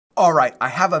All right, I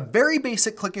have a very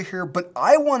basic clicker here, but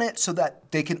I want it so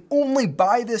that they can only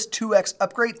buy this 2x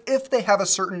upgrade if they have a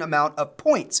certain amount of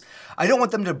points. I don't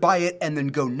want them to buy it and then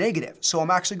go negative. So I'm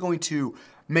actually going to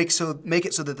make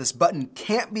it so that this button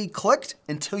can't be clicked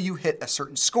until you hit a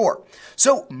certain score.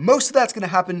 So most of that's gonna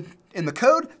happen in the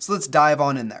code, so let's dive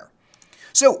on in there.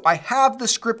 So I have the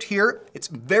script here. It's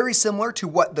very similar to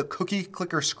what the cookie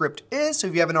clicker script is. So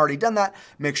if you haven't already done that,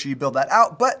 make sure you build that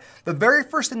out. But the very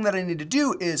first thing that I need to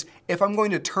do is if I'm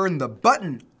going to turn the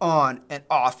button on and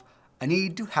off, I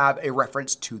need to have a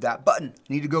reference to that button.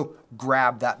 I need to go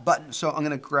grab that button. So I'm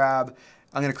gonna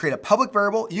create a public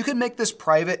variable. You can make this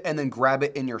private and then grab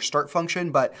it in your start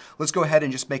function, but let's go ahead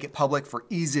and just make it public for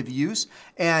ease of use.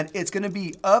 And it's gonna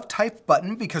be of type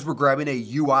button because we're grabbing a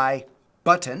UI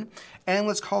button. And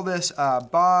let's call this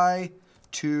buy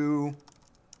to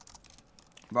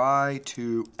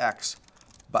X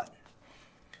button.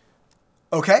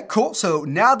 Okay, cool. So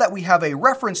now that we have a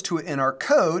reference to it in our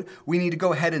code, we need to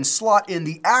go ahead and slot in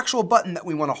the actual button that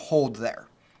we want to hold there.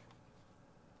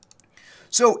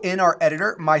 So in our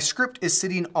editor, my script is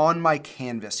sitting on my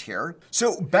canvas here.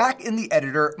 So back in the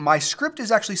editor, my script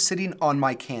is actually sitting on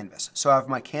my canvas. So I have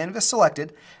my canvas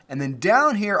selected, and then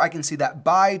down here, I can see that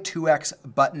buy 2x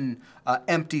button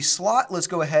empty slot. Let's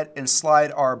go ahead and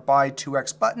slide our buy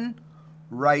 2x button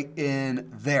right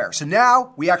in there. So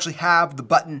now we actually have the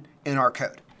button in our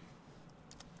code.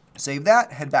 Save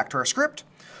that, head back to our script.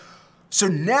 So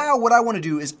now what I want to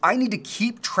do is I need to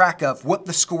keep track of what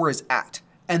the score is at,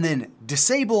 and then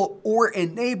disable or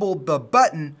enable the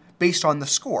button based on the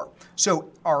score. So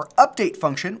our update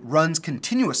function runs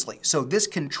continuously. So this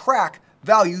can track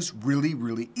values really,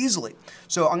 really easily.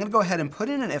 So I'm gonna go ahead and put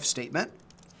in an if statement.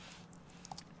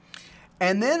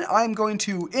 And then I'm going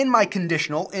to, in my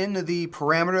conditional, in the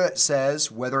parameter that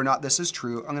says whether or not this is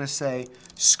true, I'm gonna say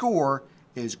score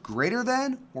is greater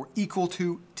than or equal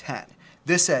to 10.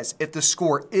 This says if the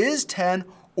score is 10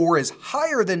 or is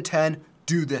higher than 10,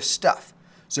 do this stuff.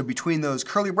 So between those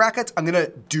curly brackets, I'm gonna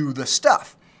do the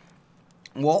stuff.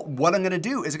 Well, what I'm gonna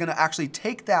do is I'm gonna actually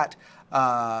take that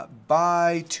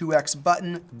buy 2x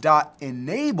button dot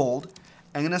enabled,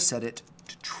 I'm gonna set it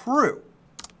to true.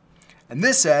 And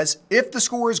this says, if the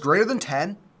score is greater than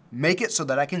 10, make it so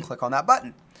that I can click on that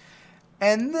button.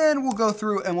 And then we'll go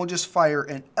through and we'll just fire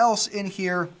an else in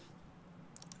here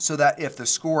so that if the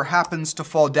score happens to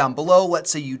fall down below,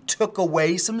 let's say you took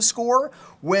away some score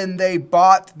when they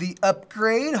bought the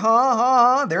upgrade,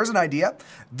 there's an idea.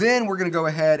 Then we're gonna go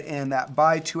ahead and that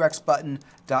buy 2x button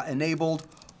dot enabled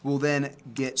will then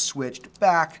get switched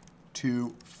back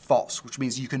to false, which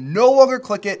means you can no longer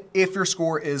click it if your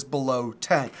score is below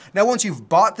 10. Now, once you've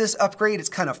bought this upgrade, it's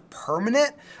kind of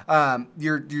permanent.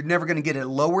 You're never gonna get a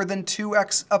lower than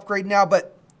 2x upgrade now,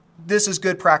 but this is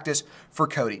good practice for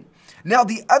coding. Now,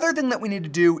 the other thing that we need to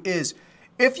do is,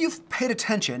 if you've paid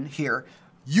attention here,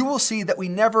 you will see that we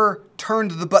never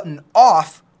turned the button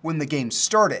off when the game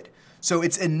started. So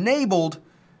it's enabled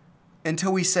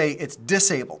until we say it's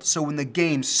disabled. So when the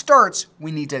game starts,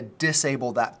 we need to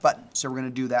disable that button. So we're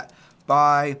gonna do that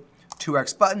by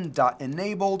 2x button dot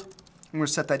enabled. And we're gonna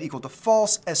set that equal to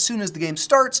false as soon as the game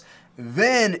starts,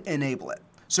 then enable it.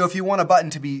 So if you want a button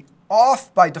to be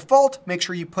off by default, make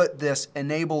sure you put this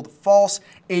enabled false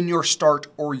in your start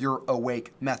or your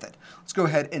awake method. Let's go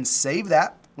ahead and save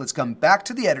that. Let's come back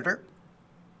to the editor.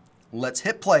 Let's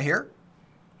hit play here.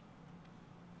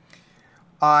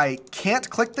 I can't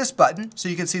click this button, so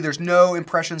you can see there's no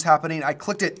impressions happening. I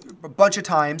clicked it a bunch of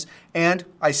times and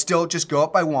I still just go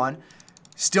up by 1.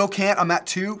 Still can't, I'm at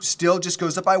 2, still just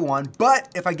goes up by 1. But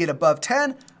if I get above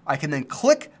 10, I can then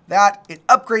click that, it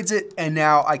upgrades it, and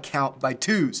now I count by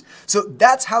 2s. So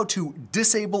that's how to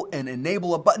disable and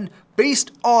enable a button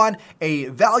based on a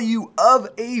value of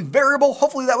a variable.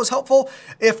 Hopefully that was helpful.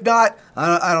 If not,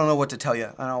 I don't know what to tell you.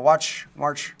 I don't know, watch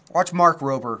Mark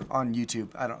Rober on YouTube.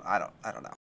 I don't know.